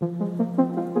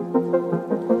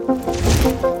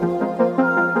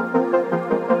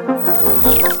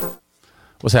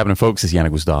What's happening, folks? It's Yannick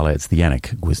Gwizdala. It's the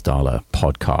Yannick Gwizdala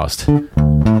podcast.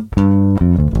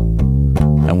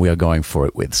 And we are going for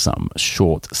it with some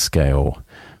short scale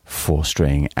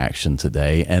 4-string action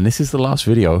today. And this is the last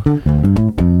video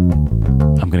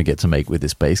I'm going to get to make with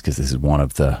this bass, because this is one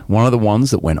of the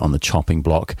ones that went on the chopping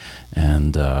block,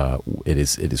 and it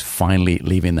is finally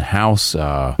leaving the house.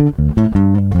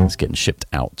 It's getting shipped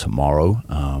out tomorrow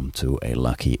to a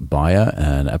lucky buyer,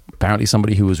 and apparently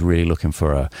somebody who was really looking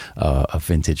for a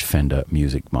vintage Fender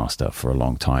Music Master for a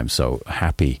long time. So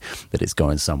happy that it's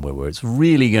going somewhere where it's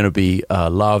really going to be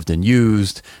loved and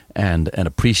used and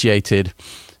appreciated.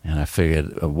 And I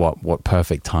figured what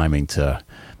perfect timing to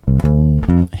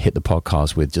hit the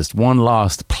podcast with just one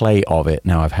last play of it.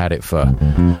 Now, I've had it for,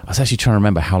 I was actually trying to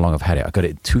remember how long I've had it. I got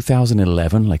it in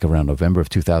 2011, like around November of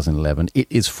 2011. It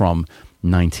is from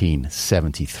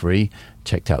 1973.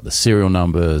 Checked out the serial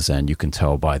numbers, and you can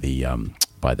tell by the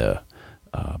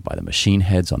machine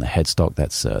heads on the headstock.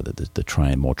 That's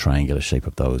the more triangular shape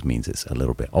of those means it's a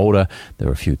little bit older. There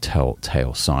are a few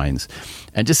telltale signs.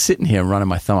 And just sitting here and running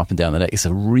my thumb up and down the neck, it's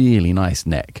a really nice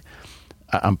neck.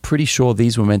 I'm pretty sure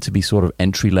these were meant to be sort of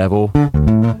entry-level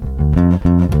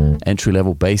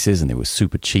basses, and they were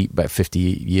super cheap about 50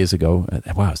 years ago.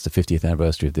 Wow, it's the 50th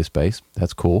anniversary of this bass.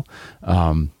 That's cool.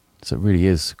 So it really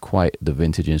is quite the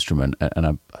vintage instrument,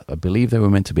 and I believe they were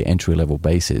meant to be entry-level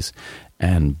basses,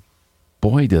 and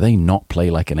boy, do they not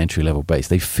play like an entry-level bass.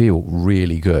 They feel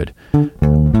really good. I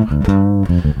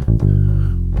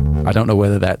don't know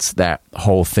whether that's that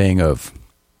whole thing of,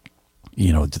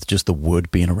 you know, just the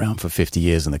wood being around for 50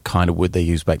 years and the kind of wood they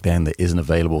used back then that isn't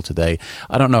available today.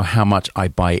 I don't know how much I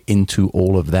buy into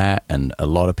all of that, and a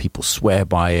lot of people swear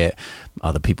by it.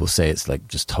 Other people say it's like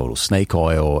just total snake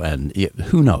oil, and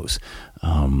who knows?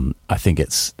 I think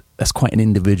that's quite an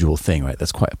individual thing, right?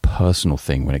 That's quite a personal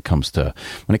thing when it comes to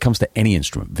any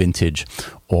instrument, vintage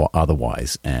or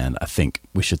otherwise. And I think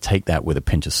we should take that with a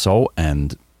pinch of salt.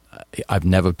 And I've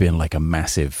never been like a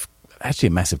massive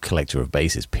collector of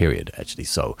basses, period, actually.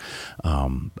 So,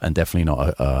 and definitely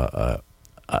not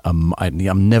I've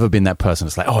never been that person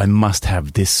that's like, oh, I must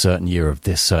have this certain year of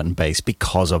this certain bass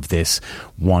because of this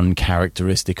one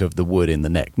characteristic of the wood in the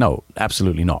neck. No,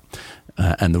 absolutely not.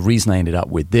 And the reason I ended up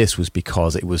with this was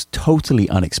because it was totally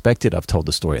unexpected. I've told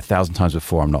the story 1,000 times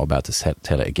before. I'm not about to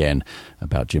tell it again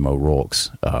about Jim O'Rourke's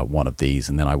one of these,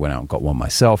 and then I went out and got one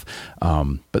myself.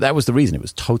 But that was the reason. It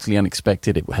was totally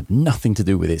unexpected. It had nothing to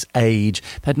do with its age.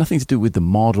 It had nothing to do with the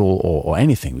model or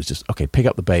anything. It was just, okay, pick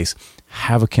up the bass,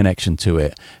 have a connection to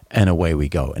it, and away we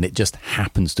go. And it just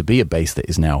happens to be a bass that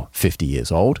is now 50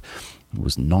 years old. It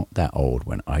was not that old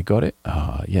when I got it.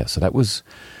 So that was...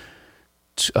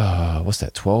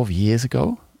 12 years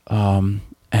ago, and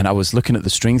I was looking at the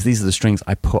strings. These are the strings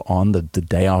I put on the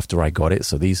day after I got it.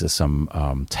 So these are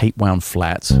some tape wound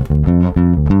flats,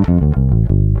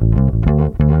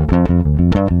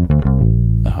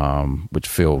 which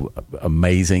feel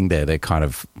amazing. They're kind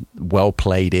of well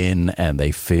played in, and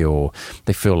they feel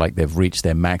like they've reached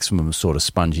their maximum sort of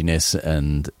sponginess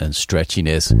and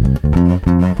stretchiness.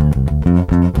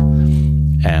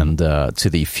 And to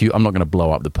the few, I'm not going to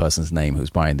blow up the person's name who's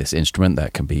buying this instrument.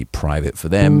 That can be private for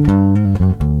them,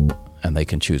 and they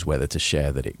can choose whether to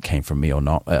share that it came from me or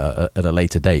not at a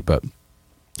later date. But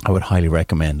I would highly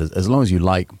recommend, as long as you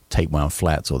like tape wound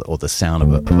flats or the sound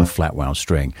of a flat wound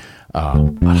string,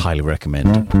 I highly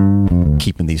recommend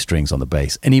keeping these strings on the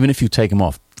bass. And even if you take them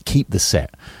off, keep the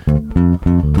set.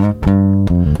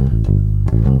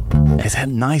 It's a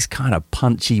nice kind of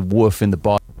punchy woof in the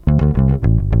bottom.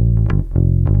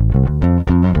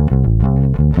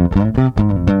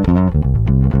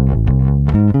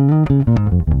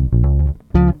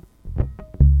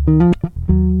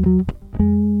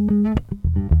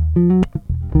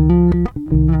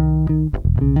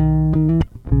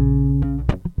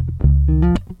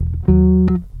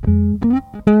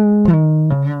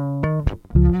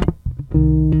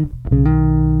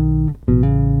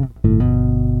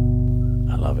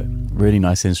 Really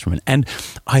nice instrument. And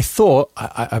I thought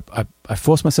I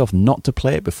forced myself not to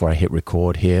play it before I hit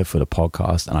record here for the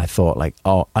podcast, and I thought, like,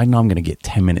 oh, I know I'm going to get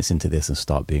 10 minutes into this and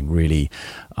start being really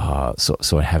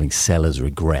sort of having seller's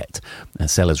regret and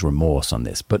seller's remorse on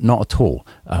this, but not at all.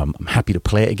 I'm happy to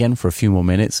play it again for a few more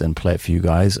minutes and play it for you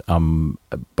guys, but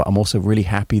I'm also really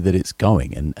happy that it's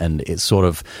going, and it's sort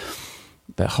of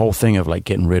that whole thing of like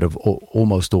getting rid of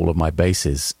almost all of my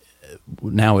basses.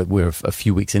 Now we're a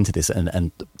few weeks into this,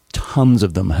 and tons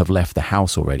of them have left the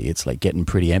house already. It's like getting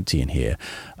pretty empty in here.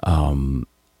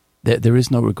 There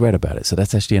is no regret about it. So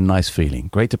that's actually a nice feeling.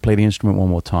 Great to play the instrument one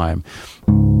more time.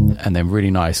 And then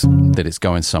really nice that it's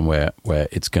going somewhere where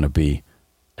it's going to be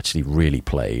actually really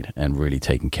played and really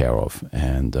taken care of,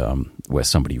 and where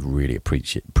somebody really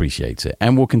appreciates it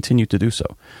and will continue to do so.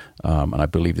 And I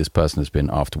believe this person has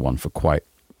been after one for quite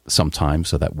some time,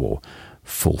 so that will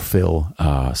fulfill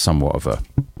somewhat of a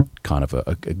kind of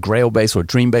a grail base or a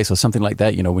dream base or something like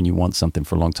that. You know, when you want something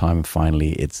for a long time and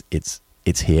finally it's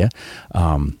here.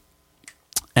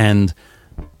 And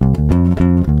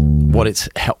what it's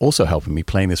also helping me,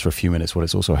 playing this for a few minutes, what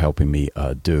it's also helping me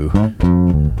do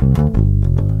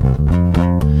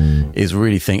is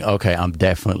really think, okay, I'm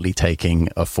definitely taking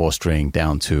a 4-string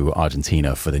down to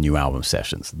Argentina for the new album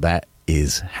sessions. That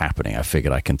is happening. I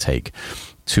figured I can take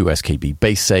 2 SKB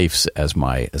bass safes as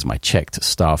my checked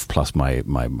stuff plus my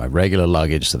regular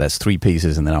luggage. So that's 3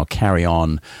 pieces, and then I'll carry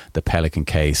on the Pelican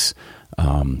case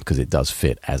because it does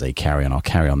fit as a carry-on. I'll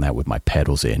carry on that with my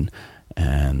pedals in,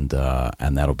 and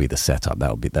that'll be the setup.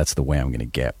 That's the way I'm going to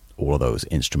get all of those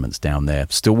instruments down there.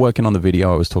 Still working on the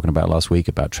video I was talking about last week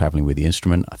about traveling with the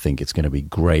instrument. I think it's going to be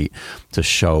great to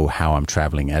show how I'm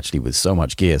traveling actually with so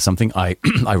much gear. Something I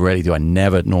rarely do. I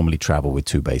never normally travel with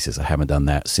 2 basses. I haven't done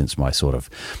that since my sort of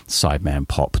sideman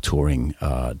pop touring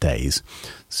days.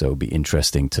 So it'll be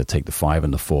interesting to take the 5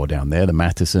 and the 4 down there. The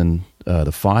Matheson,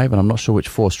 the 5, and I'm not sure which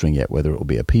 4-string yet, whether it will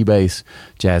be a P bass,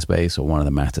 jazz bass, or one of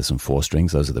the Matheson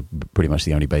 4-strings. Those are pretty much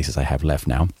the only basses I have left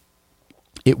now.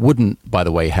 It wouldn't, by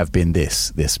the way, have been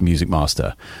this Music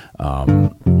Master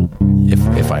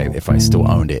if I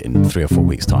still owned it in 3 or 4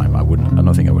 weeks' time. I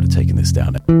don't think I would have taken this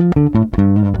down.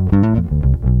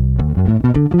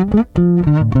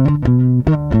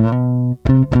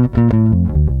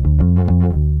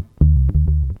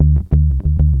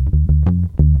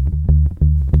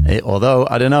 Although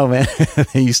I don't know, man,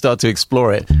 you start to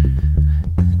explore it,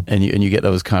 and you get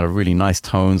those kind of really nice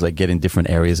tones, like get in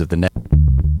different areas of the neck.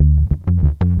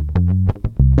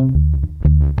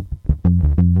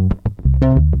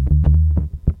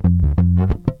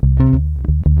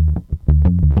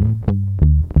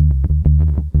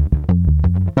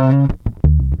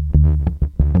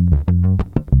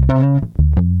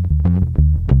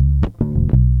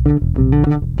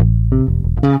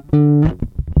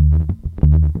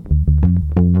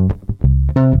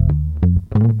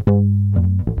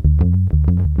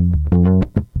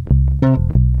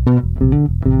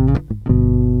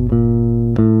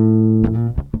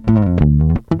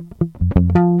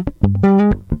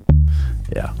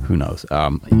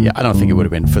 Yeah, I don't think it would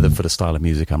have been for the style of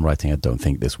music I'm writing. I don't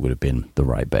think this would have been the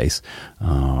right bass.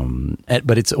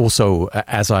 But it's also,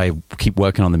 as I keep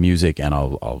working on the music, and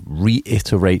I'll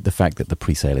reiterate the fact that the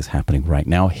pre-sale is happening right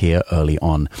now here early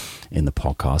on in the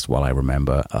podcast while I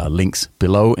remember. Links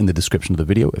below in the description of the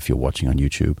video if you're watching on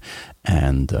YouTube,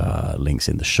 and links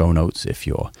in the show notes if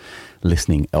you're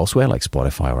listening elsewhere like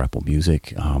Spotify or Apple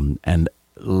Music. And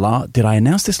did I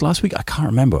announce this last week? I can't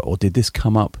remember. Or did this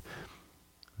come up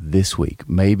this week?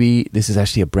 Maybe this is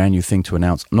actually a brand new thing to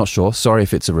announce. I'm not sure. Sorry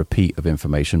if it's a repeat of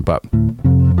information, but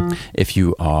if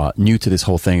you are new to this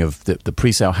whole thing of the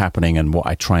pre-sale happening and what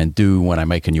I try and do when I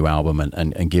make a new album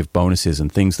and give bonuses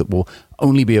and things that will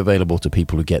only be available to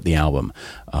people who get the album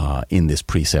in this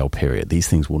pre-sale period. These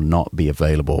things will not be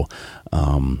available,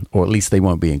 or at least they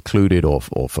won't be included or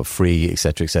for free,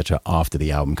 etc., after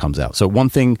the album comes out. So one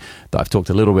thing that I've talked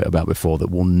a little bit about before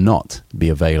that will not be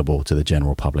available to the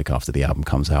general public after the album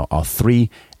comes out are 3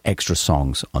 extra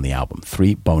songs on the album,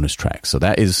 3 bonus tracks. So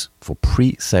that is for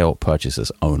pre-sale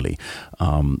purchasers only.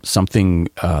 Something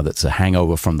that's a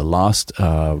hangover from the last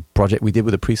project we did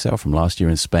with the pre-sale from last year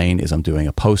in Spain is I'm doing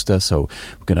a poster. So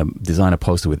we're going to design a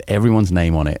poster with everyone's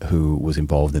name on it who was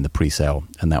involved in the pre-sale,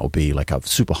 and that will be like a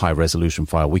super high resolution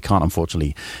file. We can't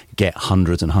unfortunately get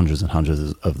hundreds and hundreds and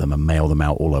hundreds of them and mail them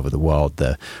out all over the world.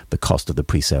 The cost of the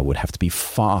pre-sale would have to be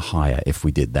far higher if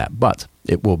we did that, but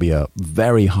it will be a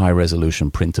very high resolution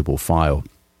printable file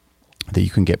that you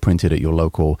can get printed at your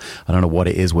local, I don't know what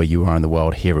it is where you are in the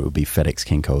world. Here it would be FedEx,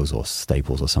 Kinko's or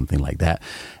Staples or something like that,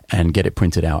 and get it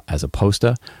printed out as a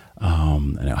poster.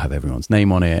 And it'll have everyone's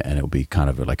name on it, and it'll be kind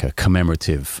of like a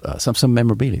commemorative, some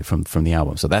memorabilia from the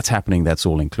album. So that's happening. That's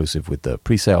all inclusive with the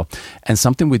pre-sale. And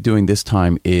something we're doing this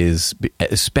time is,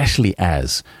 especially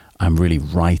as I'm really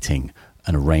writing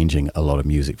and arranging a lot of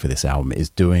music for this album, is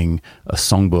doing a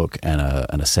songbook and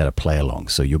a set of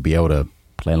play-alongs. So you'll be able to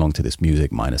play along to this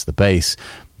music minus the bass.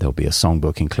 There'll be a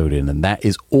songbook included, and that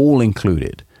is all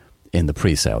included in the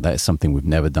pre-sale. That is something we've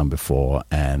never done before,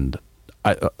 and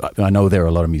I know there are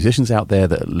a lot of musicians out there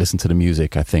that listen to the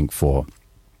music. I think for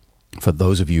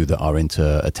those of you that are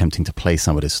into attempting to play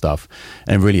some of this stuff,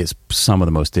 and really it's some of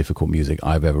the most difficult music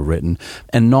I've ever written,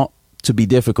 and not to be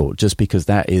difficult, just because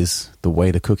that is the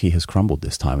way the cookie has crumbled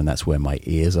this time, and that's where my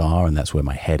ears are, and that's where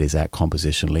my head is at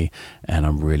compositionally, and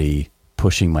I'm really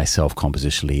pushing myself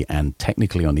compositionally and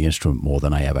technically on the instrument more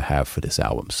than I ever have for this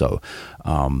album. So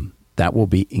that will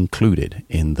be included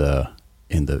in the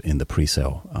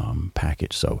pre-sale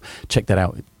package. So check that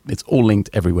out. It's all linked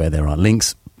everywhere. There are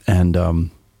links. And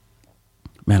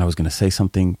man, I was going to say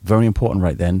something very important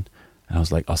right then. And I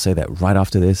was like, I'll say that right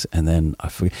after this. And then I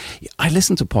forget. I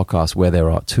listen to podcasts where there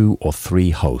are 2 or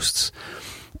 3 hosts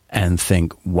and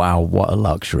think, wow, what a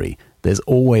luxury. There's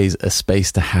always a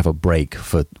space to have a break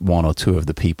for 1 or 2 of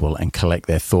the people and collect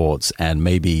their thoughts and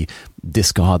maybe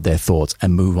discard their thoughts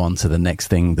and move on to the next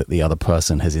thing that the other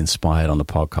person has inspired on the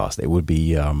podcast. It would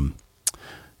be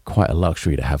quite a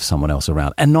luxury to have someone else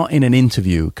around, and not in an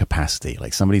interview capacity.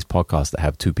 Like some of these podcasts that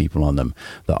have 2 people on them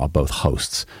that are both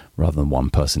hosts rather than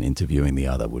one person interviewing the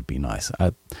other would be nice.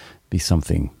 That is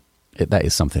something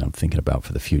I'm thinking about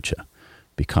for the future.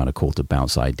 Be kind of cool to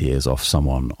bounce ideas off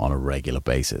someone on a regular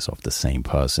basis, off the same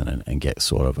person, and get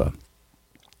sort of a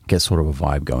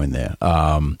vibe going there.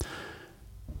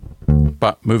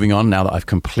 But moving on, now that I've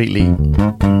completely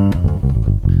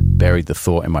buried the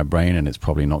thought in my brain and it's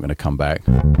probably not going to come back.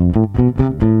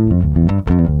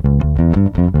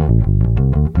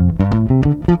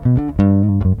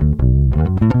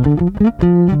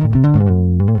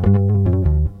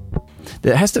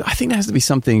 I think there has to be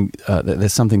something,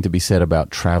 there's something to be said about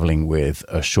traveling with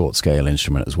a short scale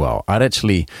instrument as well. I'd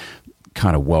actually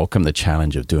kind of welcome the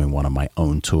challenge of doing one of my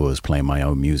own tours, playing my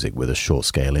own music with a short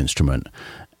scale instrument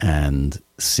and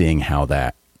seeing how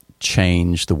that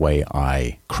changed the way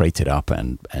I crate it up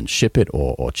and ship it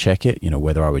or check it,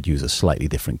 whether I would use a slightly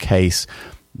different case,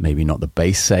 maybe not the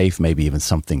bass safe, maybe even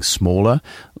something smaller.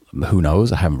 Who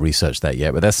knows? I haven't researched that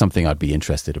yet, but that's something I'd be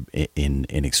interested in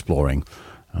exploring.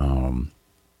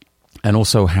 And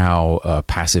also how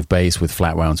passive bass with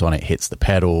flat wounds on it hits the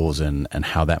pedals and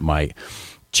how that might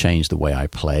change the way I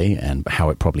play, and how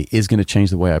it probably is going to change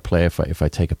the way I play if I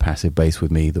take a passive bass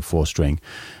with me, the 4-string,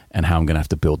 and how I'm going to have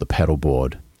to build the pedal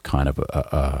board kind of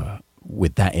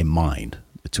with that in mind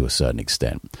to a certain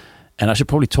extent. And I should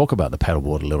probably talk about the pedal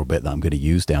board a little bit that I'm going to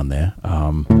use down there. I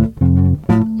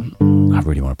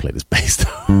really want to play this bass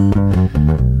though.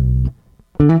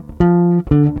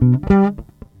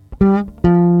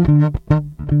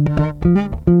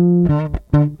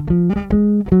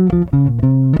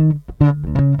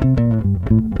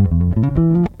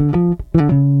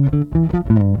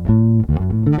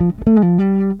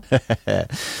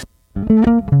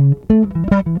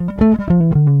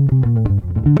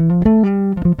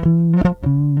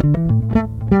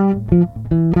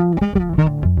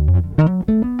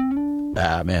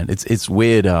 Man, it's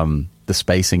weird. The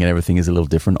spacing and everything is a little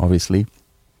different, obviously.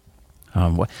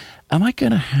 What am I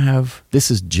going to have? This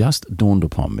has just dawned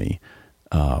upon me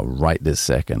right this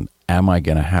second. Am I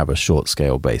going to have a short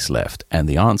scale bass left? And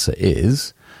the answer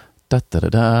is,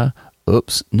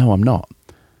 oops, no, I'm not.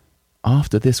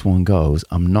 After this one goes,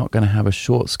 I'm not going to have a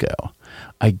short scale.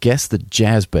 I guess the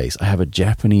jazz bass, I have a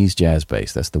Japanese jazz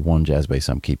bass. That's the one jazz bass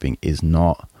I'm keeping, is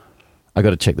not, I got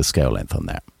to check the scale length on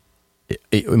that.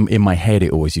 In my head,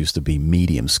 it always used to be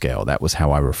medium scale. That was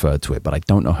how I referred to it, but I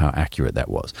don't know how accurate that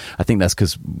was. I think that's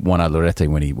because Juan Alderete,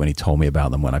 when he told me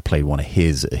about them, when I played one of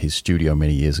his studio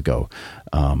many years ago,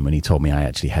 and he told me I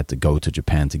actually had to go to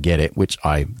Japan to get it, which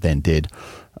I then did.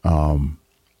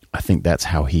 I think that's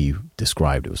how he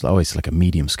described it. It was always like a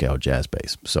medium scale jazz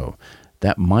bass. So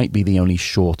that might be the only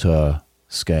shorter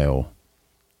scale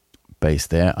bass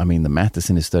there. I mean, the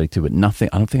Matheson is 32, but nothing.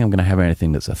 I don't think I'm going to have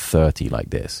anything that's a 30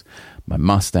 like this. My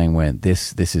Mustang went,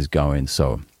 this is going.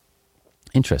 So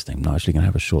interesting. I'm not actually going to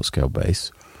have a short scale bass.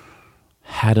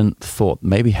 Hadn't thought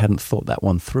that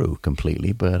one through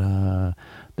completely, but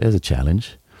there's a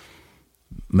challenge.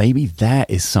 Maybe that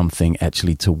is something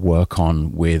actually to work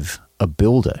on with a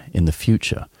builder in the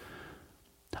future.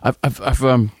 I've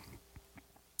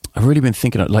really been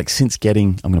thinking of, like, since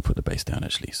getting, I'm going to put the bass down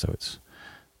actually, so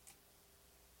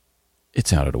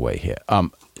it's out of the way here.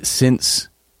 Since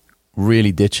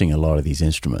really ditching a lot of these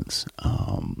instruments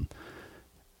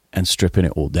and stripping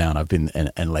it all down, I've been,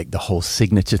 and like the whole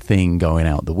signature thing going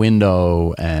out the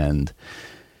window, and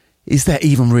is that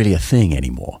even really a thing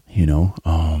anymore, you know?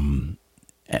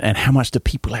 And how much do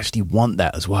people actually want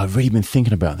that as well? I've really been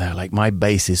thinking about that. Like, my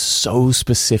bass is so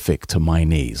specific to my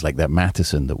needs, like that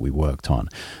Matheson that we worked on,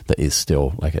 that is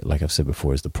still, like I've said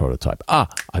before, is the prototype.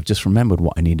 I've just remembered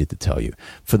what I needed to tell you.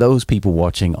 For those people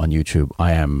watching on YouTube,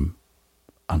 I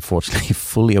unfortunately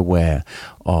fully aware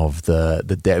of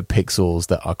the dead pixels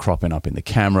that are cropping up in the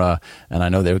camera, and I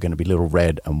know there are going to be little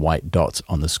red and white dots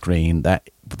on the screen. That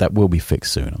will be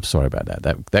fixed soon. I'm sorry about that.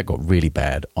 That got really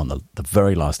bad on the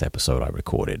very last episode I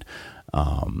recorded,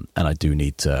 and I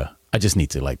just need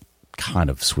to like kind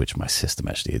of switch my system.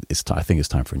 Actually, I think it's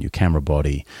time for a new camera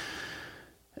body,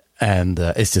 and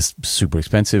it's just super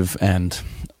expensive, and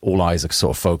all eyes are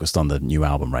sort of focused on the new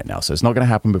album right now. So it's not going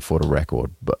to happen before the record,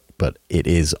 but it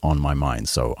is on my mind.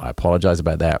 So I apologize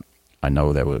about that. I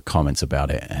know there were comments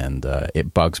about it, and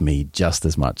it bugs me just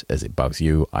as much as it bugs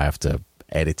you. I have to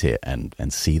edit it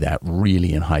and see that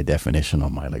really in high definition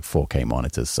on my like 4K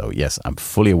monitors. So yes, I'm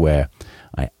fully aware.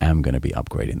 I am going to be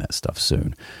upgrading that stuff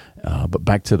soon. But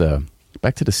back to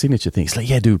the signature thing. It's like,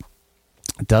 yeah, dude,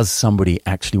 does somebody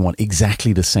actually want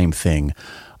exactly the same thing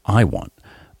I want?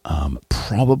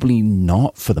 Probably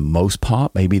not for the most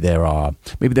part. Maybe there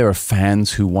are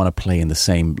fans who want to play in the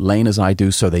same lane as I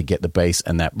do, so they get the bass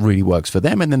and that really works for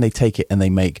them, and then they take it and they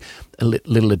make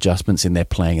little adjustments in their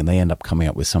playing, and they end up coming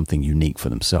up with something unique for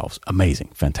themselves. Amazing,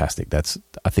 fantastic.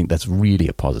 I think that's really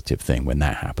a positive thing when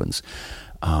that happens.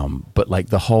 But like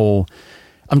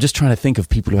I'm just trying to think of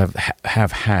people who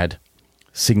have had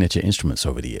signature instruments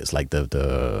over the years, like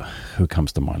the who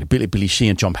comes to mind? Billy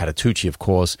Sheehan, John Patitucci, of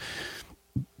course.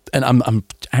 And I'm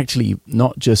actually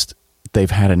not just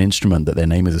they've had an instrument that their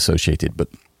name is associated, but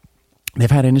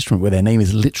they've had an instrument where their name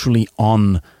is literally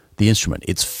on the instrument.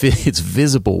 It's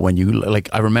visible when you like.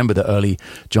 I remember the early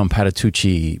John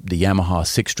Patitucci, the Yamaha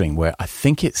 6-string, where I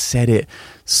think it said it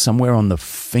somewhere on the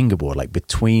fingerboard, like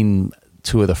between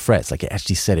two of the frets. Like it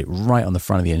actually said it right on the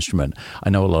front of the instrument. I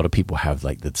know a lot of people have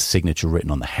like the signature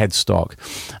written on the headstock.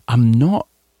 I'm not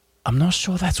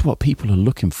sure that's what people are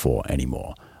looking for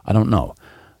anymore. I don't know.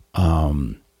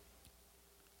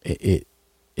 It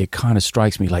kind of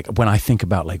strikes me like when I think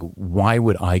about like why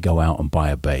would I go out and buy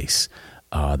a bass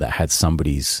that had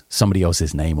somebody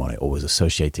else's name on it or was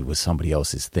associated with somebody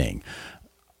else's thing.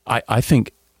 I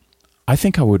think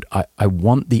I would. I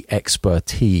want the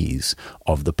expertise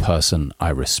of the person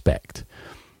I respect,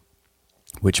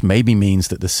 which maybe means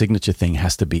that the signature thing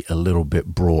has to be a little bit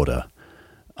broader.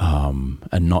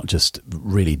 And not just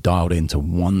really dialed into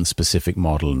one specific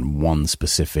model and one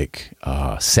specific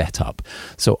setup.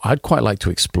 So I'd quite like to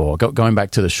explore, going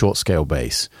back to the short scale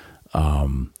bass,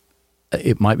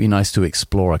 it might be nice to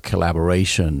explore a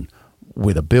collaboration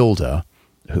with a builder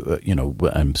who,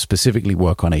 and specifically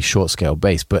work on a short scale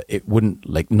bass, but it wouldn't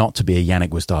not to be a Yannick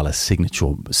Gwizdala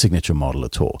signature model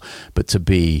at all, but to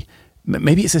be,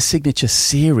 maybe it's a signature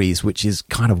series, which is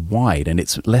kind of wide and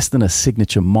it's less than a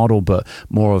signature model, but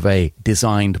more of a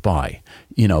designed by,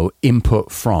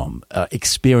 input from,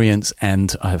 experience.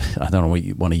 And I don't know what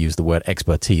you want to use the word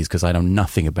expertise, because I know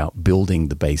nothing about building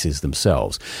the bases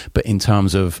themselves. But in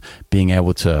terms of being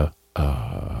able to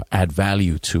add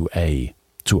value to a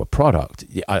product,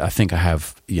 I think I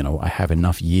have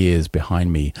enough years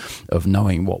behind me of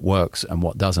knowing what works and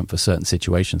what doesn't for certain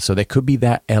situations. So there could be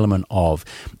that element of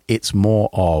it's more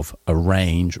of a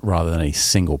range rather than a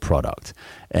single product.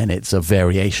 And it's a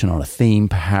variation on a theme,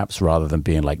 perhaps, rather than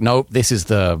being like, no, this is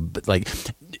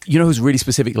who's really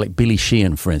specific, like Billy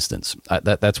Sheehan, for instance.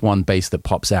 That's one bass that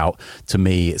pops out to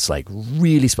me. It's like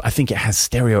really, I think it has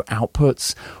stereo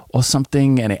outputs or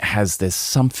something, and there's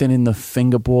something in the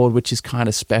fingerboard which is kind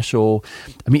of special.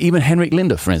 I mean, even Henrik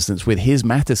Linder, for instance, with his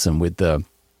Matheson, with the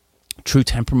true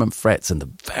temperament frets and the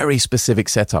very specific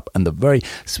setup and the very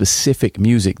specific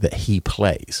music that he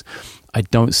plays. I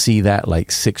don't see that like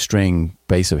 6-string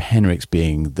bass of Henrik's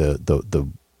being the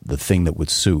thing that would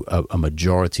suit a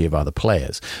majority of other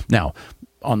players. Now,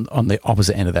 on the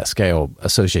opposite end of that scale,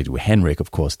 associated with Henrik, of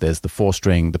course, there's the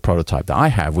 4-string, the prototype that I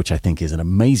have, which I think is an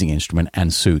amazing instrument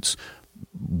and suits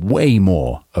way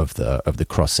more of the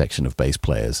cross section of bass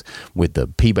players, with the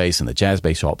P bass and the jazz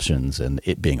bass options, and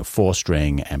it being a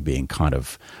 4-string and being kind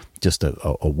of just a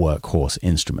workhorse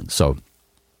instrument. So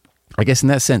I guess in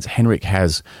that sense, Henrik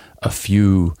has a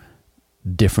few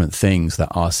different things that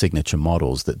are signature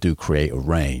models that do create a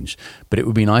range, but it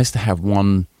would be nice to have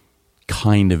one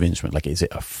kind of instrument. Like, is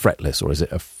it a fretless, or is it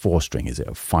a 4-string? Is it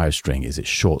a 5-string? Is it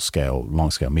short scale,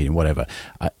 long scale, medium, whatever?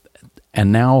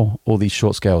 And now all these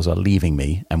short scales are leaving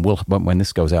me, and when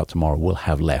this goes out tomorrow, we'll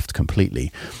have left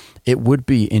completely. It would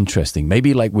be interesting,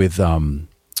 maybe like with Kerry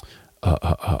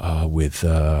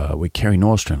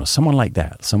Nordstrand or someone like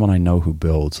that, someone I know who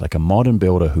builds, like a modern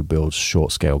builder who builds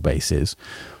short scale basses,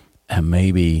 and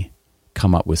maybe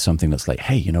come up with something that's like,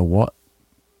 hey, you know what?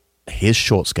 here's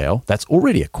short scale. That's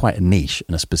already quite a niche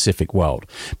in a specific world.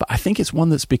 But I think it's one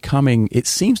that's it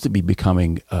seems to be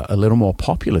becoming a little more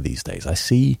popular these days. I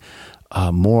see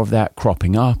more of that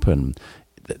cropping up, and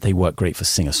they work great for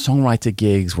singer-songwriter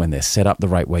gigs when they're set up the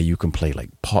right way. You can play like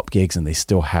pop gigs and they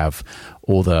still have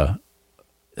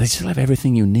they still have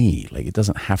everything you need. Like, it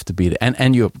doesn't have to be,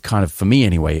 and you're kind of, for me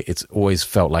anyway, it's always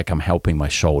felt like I'm helping my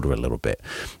shoulder a little bit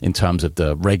in terms of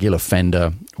the regular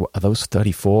Fender. Are those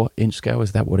 34-inch scale?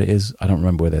 Is that what it is? I don't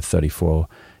remember whether they're 34.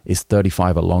 Is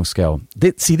 35 a long scale?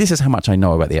 See, this is how much I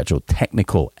know about the actual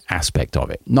technical aspect of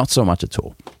it. Not so much at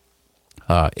all.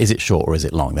 Is it short or is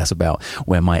it long? That's about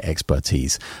where my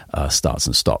expertise starts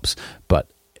and stops. But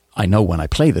I know when I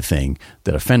play the thing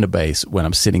that a Fender bass, when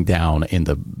I'm sitting down in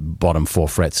the bottom 4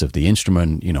 frets of the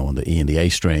instrument, on the E and the A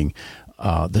string,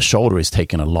 the shoulder is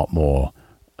taken a lot more,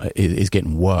 is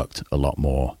getting worked a lot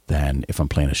more than if I'm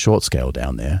playing a short scale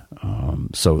down there.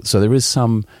 So there is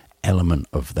some element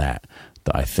of that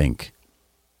I think,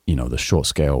 the short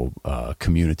scale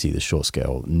community, the short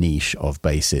scale niche of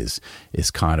basses is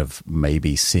kind of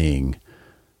maybe seeing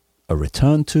a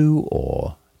return to,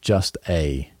 or just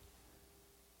a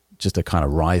kind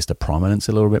of rise to prominence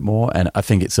a little bit more. And I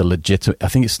think it's I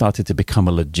think it started to become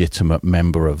a legitimate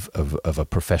member of a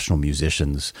professional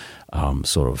musician's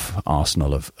sort of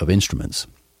arsenal of instruments.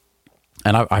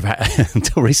 And I've had,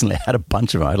 until recently, I had a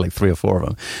bunch of them. I had like 3 or 4 of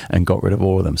them and got rid of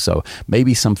all of them. So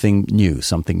maybe something new,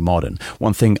 something modern.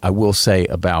 One thing I will say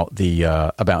about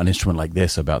about an instrument like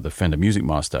this, about the Fender Music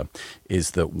Master,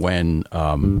 is that when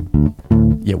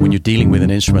you're dealing with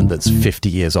an instrument that's 50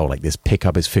 years old, like this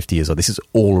pickup is 50 years old, this is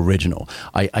all original.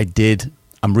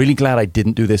 I'm really glad I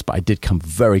didn't do this, but I did come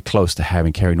very close to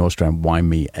having Kerry Nordstrand wind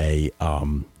me a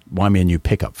new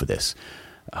pickup for this.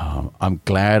 I'm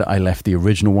glad I left the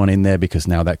original one in there, because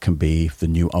now that can be the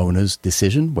new owner's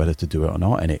decision whether to do it or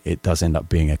not, and it does end up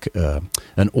being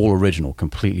an all original,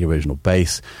 completely original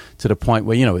bass, to the point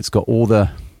where it's got all the,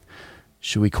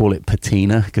 should we call it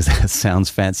patina, because that sounds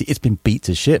fancy. It's been beat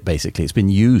to shit, basically. It's been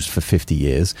used for 50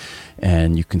 years,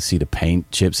 and you can see the paint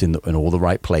chips in all the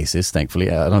right places, thankfully.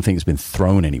 I don't think it's been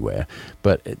thrown anywhere,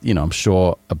 but I'm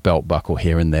sure a belt buckle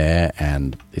here and there,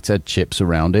 and it's had chips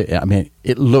around it. I mean,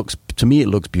 to me it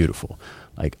looks beautiful.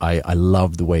 Like, I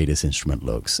love the way this instrument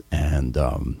looks, and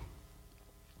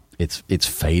it's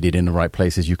faded in the right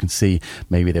places. You can see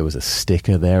maybe there was a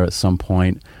sticker there at some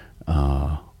point,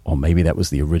 or maybe that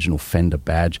was the original Fender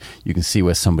badge. You can see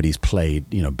where somebody's played,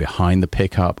 behind the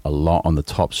pickup a lot on the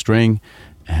top string,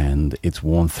 and it's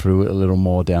worn through it a little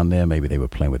more down there. Maybe they were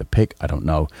playing with a pick. I don't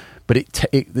know. But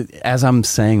as I'm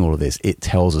saying all of this, it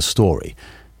tells a story,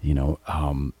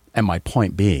 and my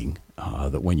point being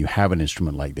that when you have an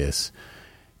instrument like this,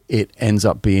 it ends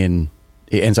up being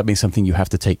something you have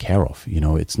to take care of.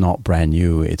 It's not brand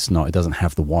new. It doesn't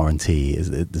have the warranty.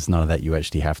 There's none of that. You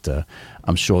actually have to,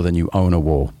 I'm sure the new owner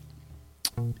will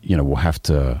have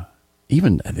to,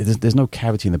 even, there's no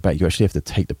cavity in the back. You actually have to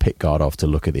take the pick guard off to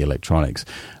look at the electronics.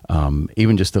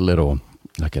 Even just a little,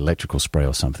 like, electrical spray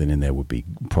or something in there would be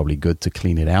probably good to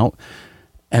clean it out.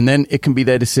 And then it can be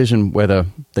their decision whether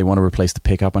they want to replace the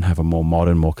pickup and have a more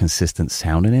modern, more consistent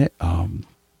sound in it.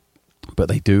 But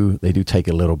they do take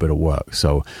a little bit of work.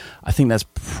 So I think that's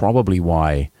probably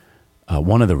why,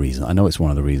 one of the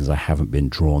reasons I haven't been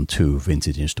drawn to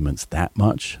vintage instruments that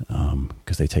much,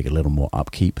 because they take a little more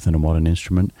upkeep than a modern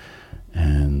instrument.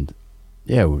 And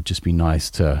yeah, it would just be nice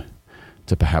to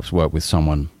perhaps work with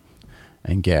someone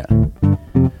and get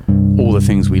all the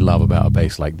things we love about a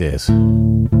bass like this.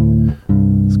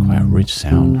 It's quite a rich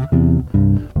sound.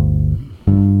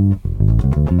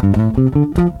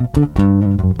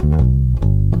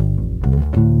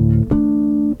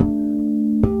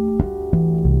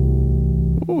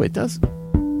 Oh, it does.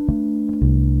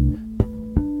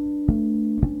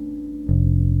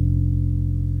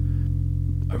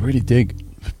 I really dig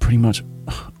pretty much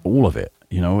all of it,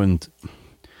 and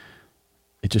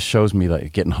it just shows me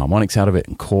like getting harmonics out of it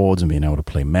and chords and being able to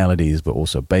play melodies, but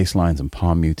also bass lines and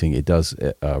palm muting. It does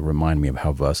remind me of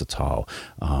how versatile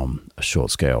a short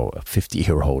scale, a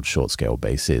 50-year-old short scale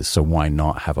bass is. So why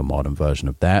not have a modern version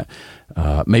of that?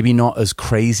 Maybe not as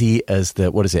crazy as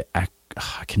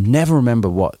I can never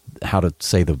remember how to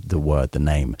say the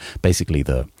name. Basically,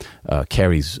 the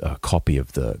Kerry's copy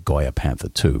of the Goya Panther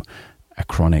 2.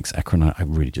 Acronics,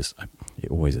 it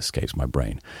always escapes my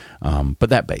brain. But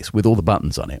that bass with all the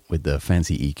buttons on it, with the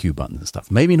fancy EQ buttons and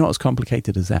stuff, maybe not as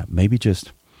complicated as that. Maybe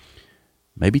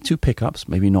 2 pickups,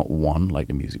 maybe not one like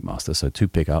the Music Master. So 2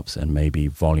 pickups and maybe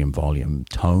volume,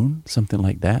 tone, something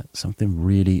like that. Something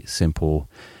really simple.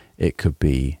 It could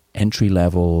be entry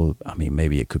level. I mean,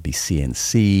 maybe it could be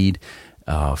CNC'd.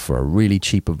 for a really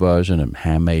cheaper version and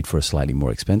handmade for a slightly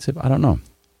more expensive? I don't know.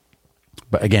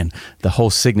 But again, the whole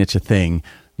signature thing,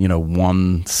 you know,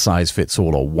 one size fits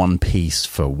all or one piece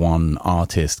for one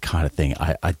artist kind of thing,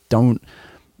 I don't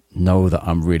know that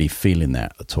I'm really feeling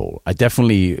that at all. I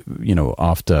definitely, you know,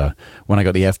 after when I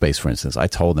got the F-Bass, for instance, I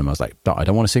told them, I was like, I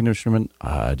don't want a signature instrument.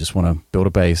 I just want to build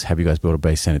a bass, have you guys build a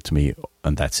bass, send it to me,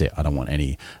 and that's it. I don't want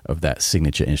any of that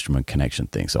signature instrument connection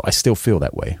thing. So I still feel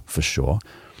that way for sure.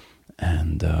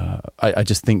 And I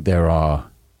just think there are,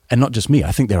 and not just me,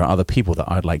 I think there are other people that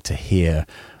I'd like to hear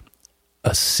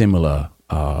a similar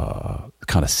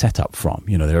kind of setup from.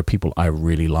 You know, there are people I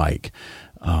really like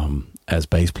as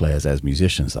bass players, as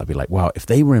musicians. I'd be like, wow, if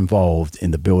they were involved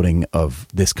in the building of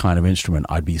this kind of instrument,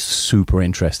 I'd be super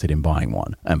interested in buying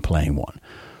one and playing one.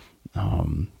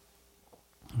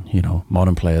 You know,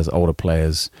 modern players, older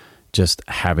players, just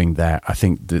having that, I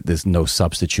think there's no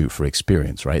substitute for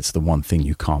experience, right? It's the one thing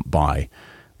you can't buy.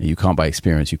 You can't buy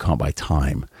experience, you can't buy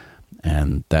time.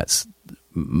 And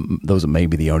those are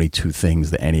maybe the only two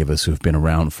things that any of us who've been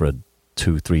around for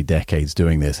 2-3 decades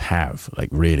doing this have, like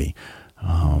really.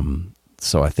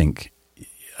 So I think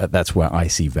that's where I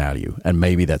see value, and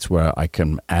maybe that's where I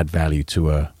can add value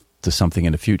to something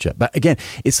in the future. But again,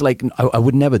 it's like I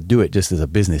would never do it just as a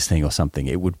business thing or something.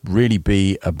 It would really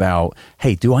be about,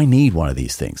 hey, do I need one of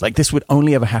these things? Like this would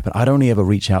only ever happen. I'd only ever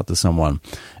reach out to someone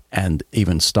and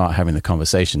even start having the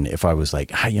conversation if I was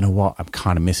like, hey, you know what? I'm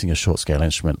kind of missing a short scale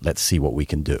instrument. Let's see what we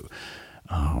can do.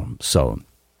 So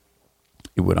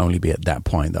it would only be at that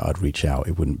point that I'd reach out.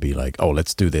 It wouldn't be like, oh,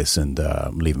 let's do this and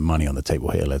I'm leaving money on the table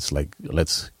here.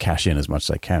 Let's cash in as much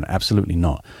as I can. Absolutely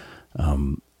not.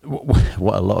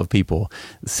 What a lot of people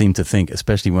seem to think,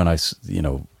 especially when I, you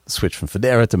know, switched from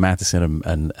Fodera to Matheson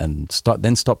and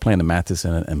stopped playing the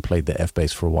Matheson and played the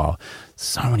F-Bass for a while.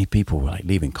 So many people were like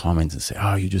leaving comments and say,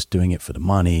 oh, you're just doing it for the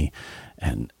money.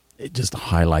 And it just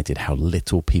highlighted how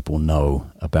little people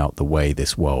know about the way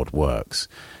this world works.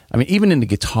 I mean, even in the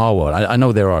guitar world, I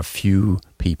know there are a few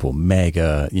people,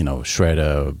 Mega, you know,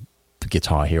 Shredder,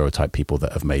 Guitar Hero type people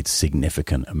that have made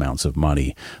significant amounts of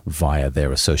money via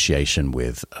their association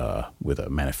with a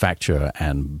manufacturer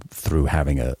and through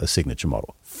having a signature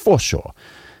model, for sure.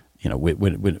 You know,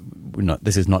 we're not.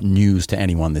 This is not news to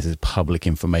anyone. This is public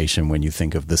information. When you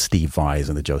think of the Steve Vais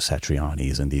and the Joe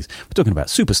Satrianis and these, we're talking about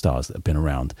superstars that have been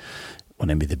around. Well,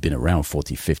 maybe they've been around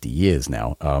 40, 50 years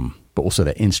now. But also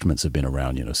their instruments have been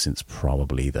around, you know, since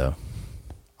probably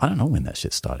I don't know when that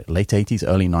shit started. Late 80s,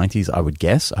 early 90s, I would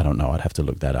guess. I don't know. I'd have to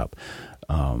look that up.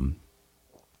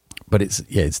 But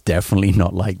it's definitely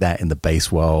not like that in the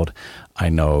bass world. I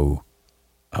know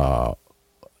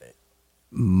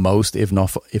most, if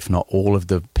not all of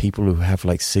the people who have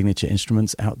like signature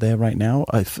instruments out there right now,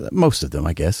 most of them,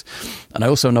 I guess. And I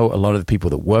also know a lot of the people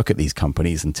that work at these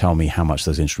companies and tell me how much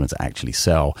those instruments actually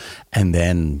sell. And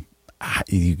then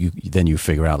you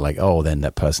figure out like, oh, then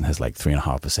that person has like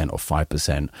 3.5% or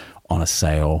 5% on a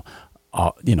sale,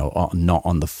 you know, not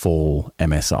on the full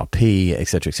MSRP, et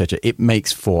cetera, et cetera. It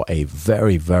makes for a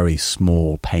very, very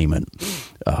small payment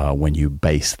when you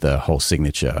base the whole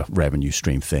signature revenue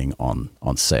stream thing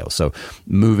on sales. So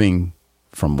moving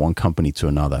from one company to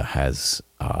another has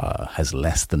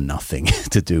less than nothing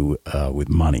to do with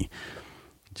money,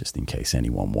 just in case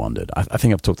anyone wondered. I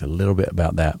think I've talked a little bit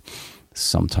about that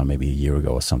sometime maybe a year ago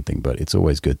or something, but it's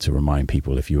always good to remind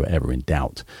people if you are ever in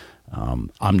doubt.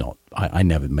 I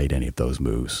never made any of those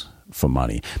moves for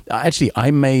money. Actually,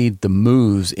 I made the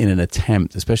moves in an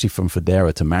attempt, especially from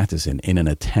Fodera to Matheson, in an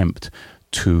attempt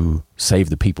to save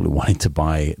the people who wanted to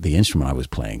buy the instrument I was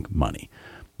playing money,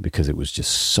 because it was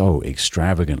just so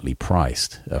extravagantly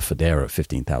priced. Fodera at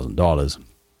 $15,000.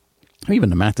 Even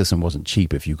the Matheson wasn't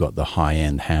cheap if you got the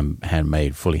high-end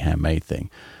handmade, fully handmade thing.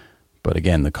 But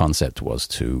again, the concept was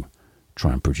to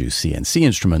try and produce CNC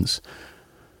instruments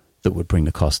that would bring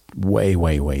the cost way,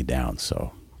 way, way down.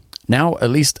 So now,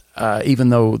 at least, even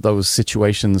though those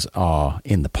situations are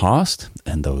in the past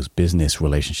and those business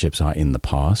relationships are in the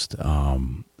past,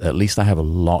 at least I have a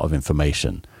lot of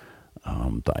information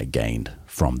that I gained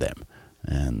from them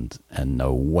and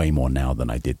know way more now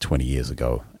than I did 20 years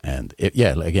ago. And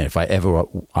again, if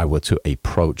I were to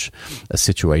approach a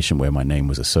situation where my name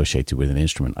was associated with an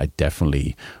instrument, I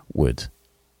definitely would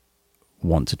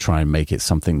want to try and make it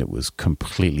something that was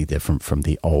completely different from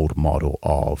the old model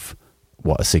of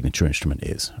what a signature instrument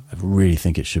is. I really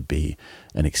think it should be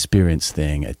an experience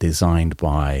thing, designed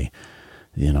by,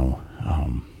 you know,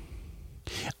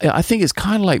 I think it's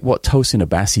kind of like what Tosin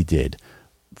Abasi did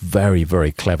very,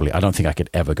 very cleverly. I don't think I could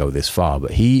ever go this far,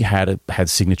 but he had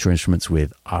signature instruments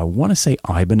with, I want to say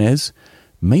Ibanez,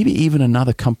 maybe even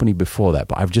another company before that.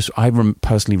 But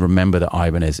personally remember the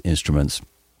Ibanez Instruments.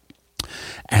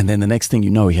 And then the next thing you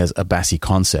know, he has Abassi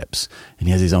Concepts, and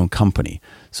he has his own company.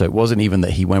 So it wasn't even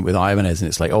that he went with Ibanez and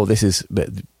it's like, oh,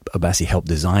 Abassi helped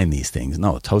design these things.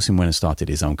 No, Tosin went and started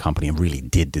his own company and really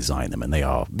did design them, and they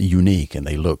are unique, and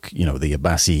they look, the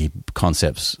Abassi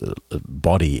Concepts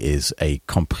body is a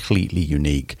completely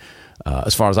unique,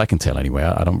 as far as I can tell anyway.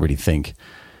 I don't really think,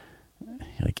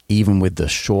 like, even with the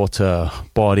shorter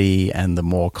body and the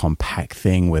more compact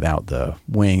thing without the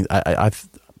wings,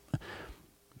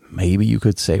 maybe you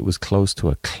could say it was close to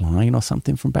a Klein or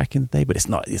something from back in the day, but it's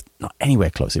not anywhere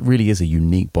close. It really is a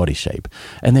unique body shape.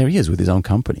 And there he is with his own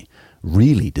company,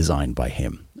 really designed by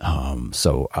him.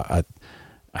 So I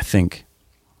think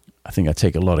I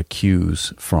take a lot of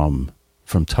cues from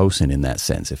Tosin in that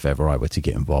sense, if ever I were to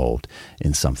get involved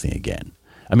in something again.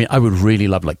 I mean, I would really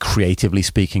love, like, creatively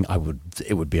speaking,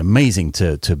 it would be amazing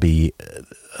to be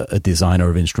a designer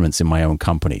of instruments in my own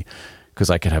company, because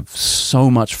I could have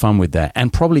so much fun with that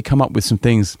and probably come up with some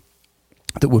things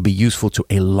that would be useful to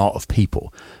a lot of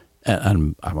people.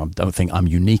 And I don't think I'm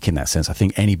unique in that sense. I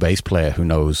think any bass player who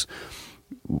knows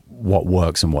what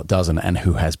works and what doesn't, and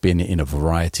who has been in a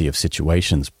variety of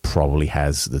situations, probably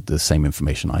has the same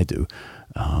information I do,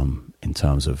 in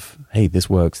terms of, hey, this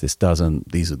works, this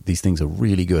doesn't, these things are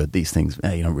really good, these things,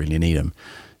 hey, you don't really need them.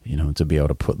 To be able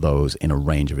to put those in a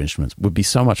range of instruments would be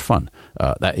so much fun.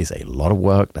 That is a lot of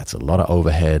work. That's a lot of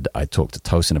overhead. I talked to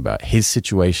Tosin about his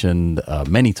situation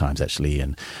many times, actually,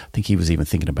 and I think he was even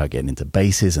thinking about getting into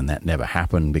basses, and that never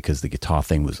happened because the guitar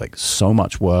thing was like so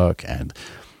much work, and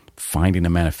finding a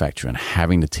manufacturer and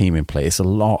having the team in place. It's a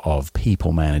lot of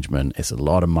people management. It's a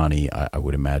lot of money, I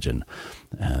would imagine,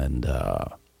 and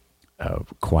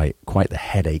quite the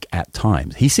headache at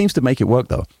times. He seems to make it work,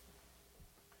 though.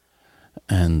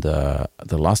 And the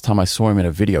last time I saw him in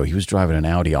a video, he was driving an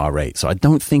Audi R8. So I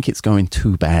don't think it's going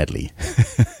too badly.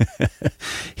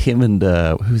 Him and,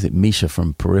 who's it, Misha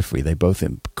from Periphery, they both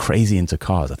crazy into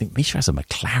cars. I think Misha has a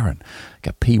McLaren, like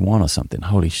a P1 or something.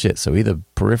 Holy shit. So either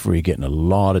Periphery getting a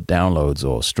lot of downloads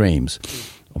or streams,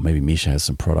 or maybe Misha has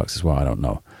some products as well. I don't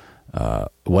know.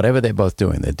 Whatever they're both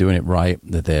doing, they're doing it right.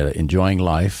 That they're enjoying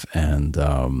life and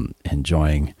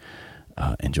enjoying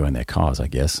their cars, I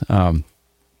guess.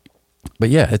 But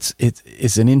yeah,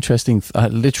 it's an interesting.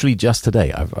 Literally just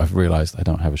today, I've realized I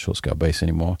don't have a short scale bass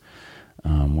anymore.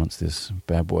 Once this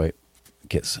bad boy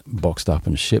gets boxed up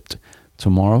and shipped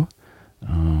tomorrow,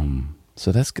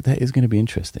 so that is going to be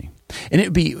interesting. And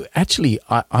it'd be actually,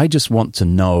 I just want to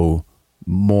know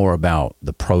more about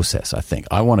the process. I think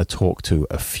I want to talk to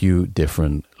a few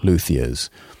different luthiers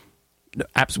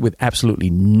with absolutely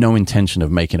no intention of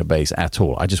making a bass at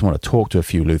all. I just want to talk to a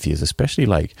few luthiers, especially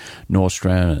like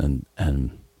Nordstrand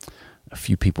and a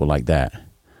few people like that,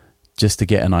 just to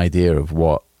get an idea of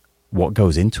what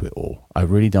goes into it all. I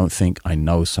really don't think I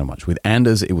know so much. With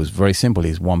Anders, it was very simple.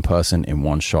 He's one person in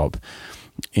one shop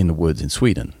in the woods in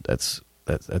Sweden. That's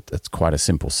quite a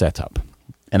simple setup.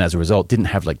 And as a result, didn't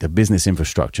have like the business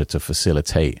infrastructure to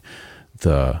facilitate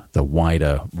the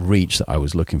wider reach that I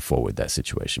was looking for with that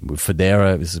situation. With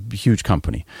Fodera, it's a huge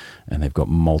company, and they've got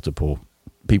multiple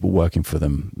people working for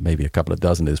them, maybe a couple of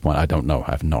dozen at this point. I don't know.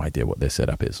 I have no idea what their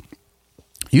setup is.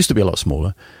 It used to be a lot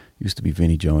smaller. It used to be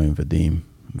Vinny, Joey, and Vadim.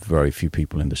 Very few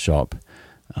people in the shop.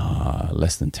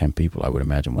 Less than 10 people, I would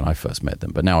imagine, when I first met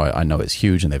them. But now I know it's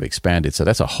huge, and they've expanded. So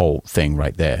that's a whole thing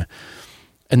right there.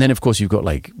 And then, of course, you've got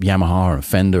like Yamaha and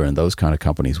Fender and those kind of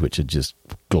companies, which are just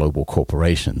global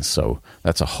corporations. So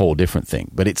that's a whole different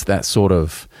thing. But it's that sort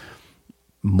of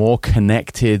more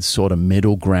connected, sort of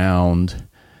middle ground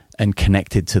and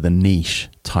connected to the niche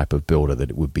type of builder that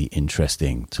it would be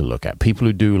interesting to look at. People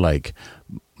who do like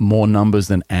more numbers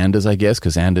than Anders, I guess,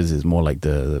 because Anders is more like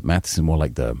Mathis is more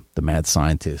like the mad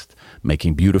scientist,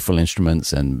 making beautiful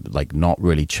instruments and like not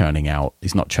really churning out.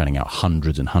 He's not churning out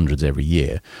hundreds and hundreds every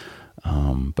year.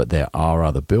 But there are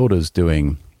other builders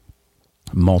doing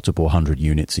multiple hundred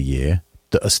units a year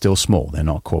that are still small. They're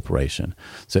not a corporation.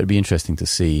 So it'd be interesting to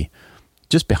see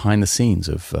just behind the scenes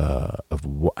of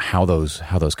how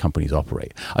those companies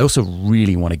operate. I also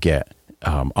really want to get,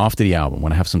 after the album,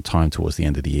 when I have some time towards the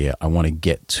end of the year, I want to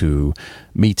get to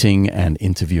meeting and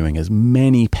interviewing as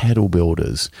many pedal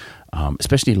builders,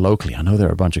 especially locally. I know there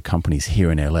are a bunch of companies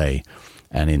here in LA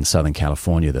and in Southern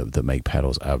California that make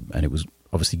pedals, and it was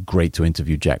obviously great to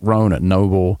interview Jack Rohn at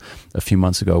Noble a few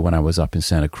months ago when I was up in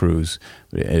Santa Cruz.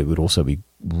 It would also be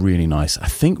really nice. I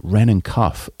think Ren and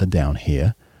Cuff are down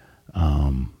here.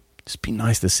 just be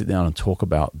nice to sit down and talk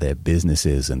about their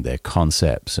businesses and their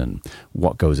concepts and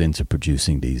what goes into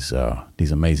producing these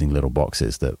amazing little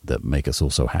boxes that make us all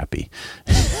so happy,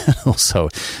 and also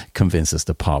convince us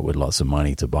to part with lots of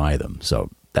money to buy them. So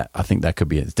I think that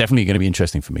it's definitely going to be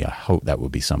interesting for me. I hope that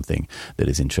would be something that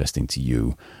is interesting to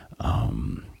you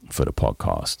for the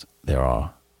podcast. There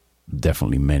are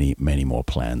definitely many, many more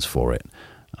plans for it.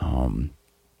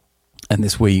 And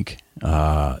this week,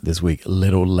 a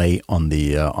little late on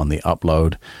the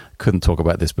upload. Couldn't talk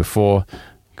about this before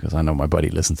because I know my buddy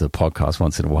listens to the podcast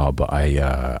once in a while. But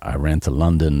I ran to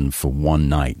London for one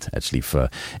night. Actually,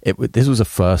 this was a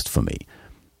first for me.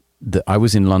 I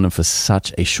was in London for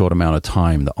such a short amount of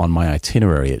time that on my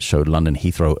itinerary it showed London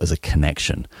Heathrow as a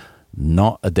connection,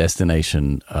 not a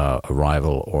destination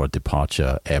arrival or a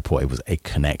departure airport. It was a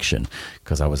connection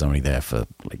because I was only there for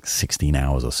like 16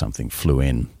 hours or something. Flew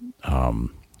in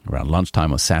around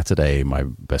lunchtime on Saturday. My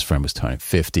best friend was turning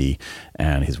 50,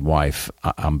 and his wife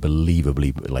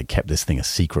unbelievably kept this thing a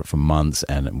secret for months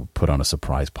and put on a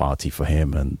surprise party for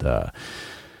him. And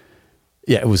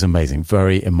yeah, it was amazing.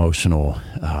 Very emotional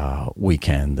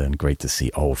weekend, and great to see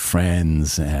old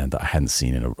friends and I hadn't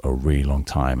seen in a really long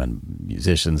time, and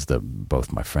musicians that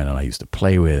both my friend and I used to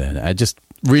play with, and just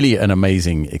really an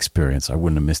amazing experience. I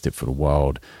wouldn't have missed it for the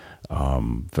world.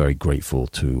 Very grateful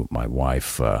to my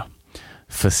wife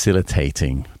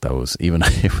facilitating those, even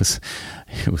it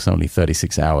was only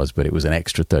 36 hours, but it was an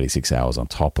extra 36 hours on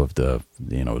top of the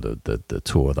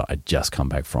tour that I'd just come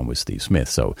back from with Steve Smith.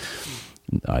 So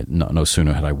no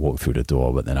sooner had I walked through the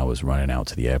door, but then I was running out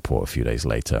to the airport a few days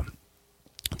later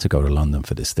to go to London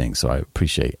for this thing. So I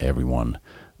appreciate everyone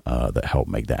that helped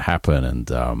make that happen. And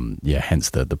hence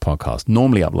the podcast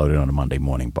normally uploaded on a Monday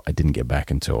morning, but I didn't get back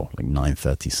until like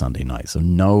 9:30 Sunday night. So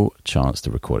no chance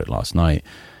to record it last night.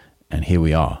 And here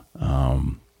we are.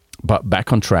 But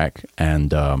back on track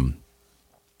and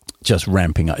just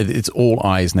ramping up. It's all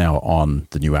eyes now on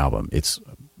the new album. It's,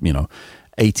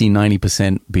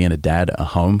 80-90% being a dad at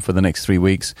home for the next 3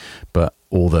 weeks, but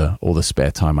all the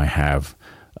spare time I have,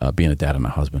 being a dad and a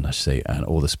husband, I should say, and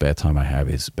all the spare time I have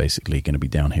is basically going to be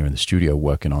down here in the studio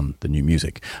working on the new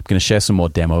music. I'm going to share some more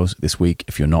demos this week.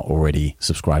 If you're not already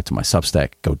subscribed to my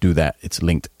Substack, go do that. It's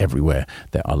linked everywhere.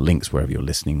 There are links wherever you're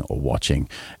listening or watching,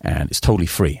 and it's totally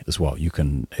free as well. You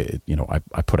can,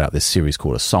 I put out this series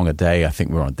called A Song a Day. I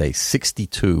think we're on day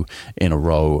 62 in a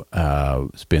row.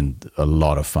 It's been a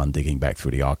lot of fun digging back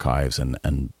through the archives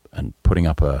and putting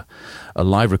up a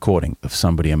live recording of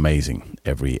somebody amazing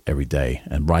every day,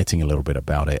 and writing a little bit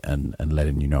about it and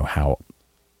letting you know how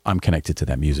I'm connected to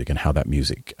that music and how that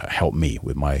music helped me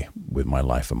with my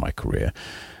life and my career.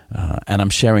 And I'm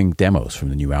sharing demos from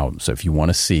the new album. So if you want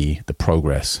to see the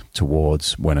progress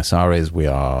towards Buenos Aires, we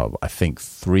are, I think,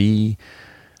 3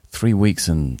 weeks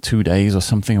and 2 days or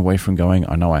something away from going.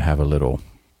 I know I have a little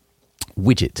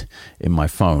widget in my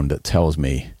phone that tells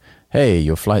me, hey,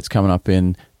 your flight's coming up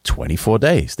in 24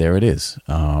 days. There it is.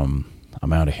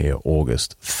 I'm out of here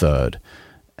August 3rd,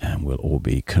 and we'll all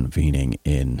be convening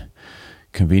in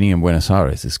Buenos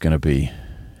Aires. It's going to be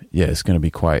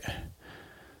quite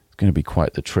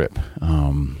the trip.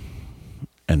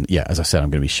 And yeah, as I said, I'm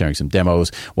going to be sharing some demos.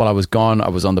 While I was gone, I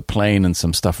was on the plane and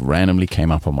some stuff randomly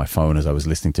came up on my phone as I was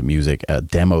listening to music,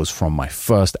 demos from my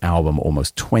first album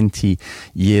almost 20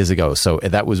 years ago. So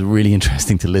that was really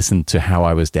interesting to listen to how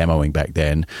I was demoing back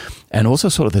then, and also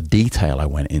sort of the detail I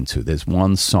went into. There's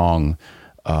one song,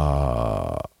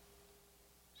 I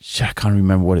can't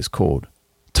remember what it's called.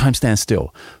 Time Stands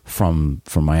Still from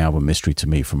my album Mystery to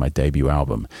Me, from my debut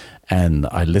album. And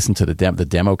I listened to the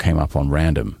demo came up on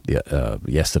random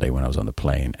yesterday when I was on the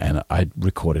plane, and I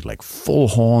recorded like full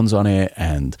horns on it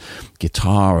and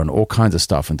guitar and all kinds of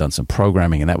stuff and done some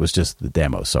programming, and that was just the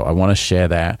demo. So I want to share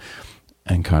that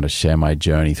and kind of share my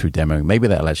journey through demoing. Maybe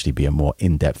that'll actually be a more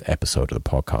in-depth episode of the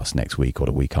podcast next week or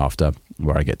the week after,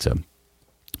 where I get to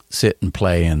sit and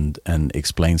play and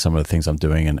explain some of the things I'm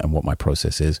doing and what my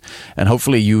process is. And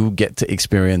hopefully you get to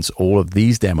experience all of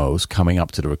these demos coming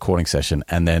up to the recording session,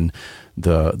 and then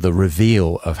the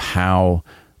reveal of how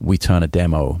we turn a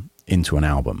demo into an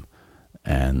album,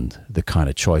 and the kind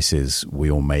of choices we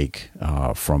all make,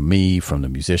 from me, from the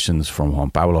musicians, from Juan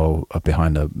Pablo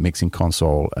behind the mixing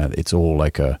console. It's all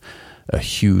like a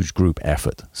huge group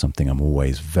effort, something I'm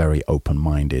always very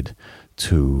open-minded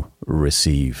to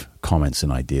receive comments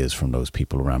and ideas from those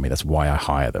people around me. That's why I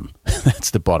hire them.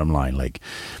 That's the bottom line. Like,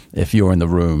 if you're in the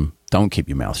room, don't keep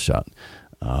your mouth shut.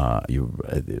 You,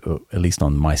 at least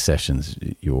on my sessions,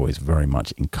 you're always very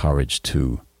much encouraged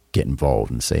to get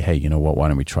involved and say, hey, you know what, why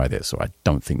don't we try this? Or I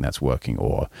don't think that's working.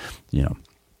 Or,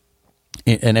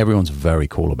 And everyone's very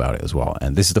cool about it as well.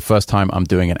 And this is the first time I'm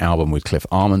doing an album with Cliff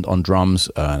Armand on drums,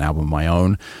 an album of my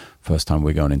own. First time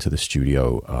we're going into the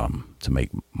studio to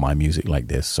make my music like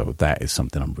this. So that is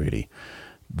something I'm really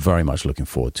very much looking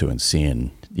forward to, and seeing,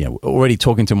 you know, already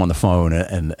talking to him on the phone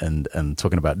and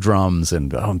talking about drums,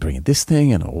 and I'm bringing this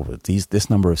thing and all this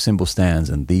number of cymbal stands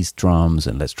and these drums,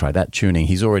 and let's try that tuning.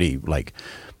 He's already like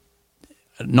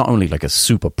not only like a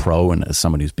super pro and as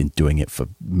someone who's been doing it for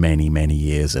many, many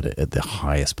years at the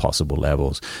highest possible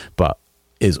levels, but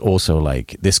is also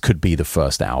like, this could be the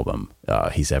first album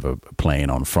he's ever playing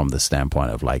on, from the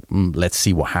standpoint of like, let's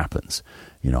see what happens.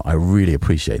 You know, I really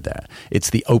appreciate that.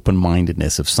 It's the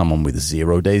open-mindedness of someone with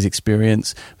 0 days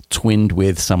experience twinned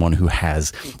with someone who has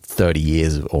 30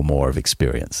 years or more of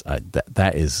experience.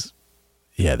 That is,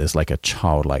 yeah, there's like a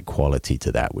childlike quality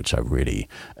to that, which I really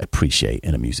appreciate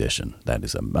in a musician. That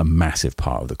is a massive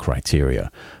part of the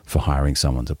criteria for hiring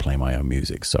someone to play my own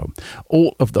music. So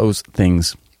all of those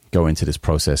things go into this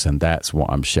process, and that's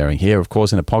what I'm sharing here, of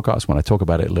course, in a podcast when I talk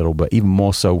about it a little, but even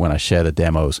more so when I share the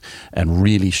demos and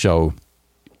really show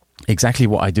exactly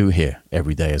what I do here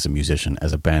every day as a musician,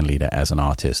 as a band leader, as an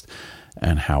artist,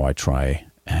 and how I try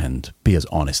and be as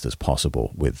honest as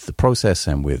possible with the process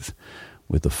and with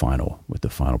the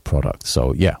final product.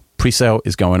 So yeah, pre-sale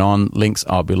is going on. Links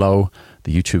are below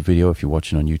the YouTube video if you're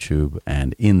watching on YouTube,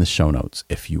 and in the show notes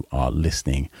if you are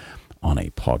listening on a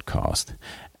podcast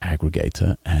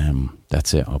aggregator.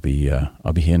 That's it. I'll be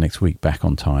here next week, back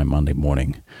on time, Monday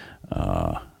morning,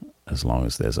 as long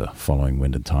as there's a following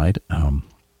wind and tide. And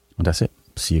that's it.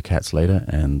 See you cats later.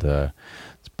 And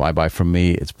it's bye-bye from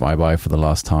me. It's bye-bye for the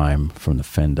last time from the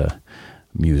Fender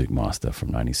Music Master from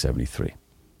 1973.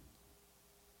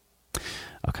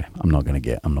 Okay, I'm not gonna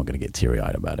get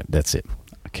teary-eyed about it. That's it.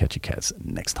 I'll catch you cats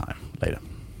next time. Later.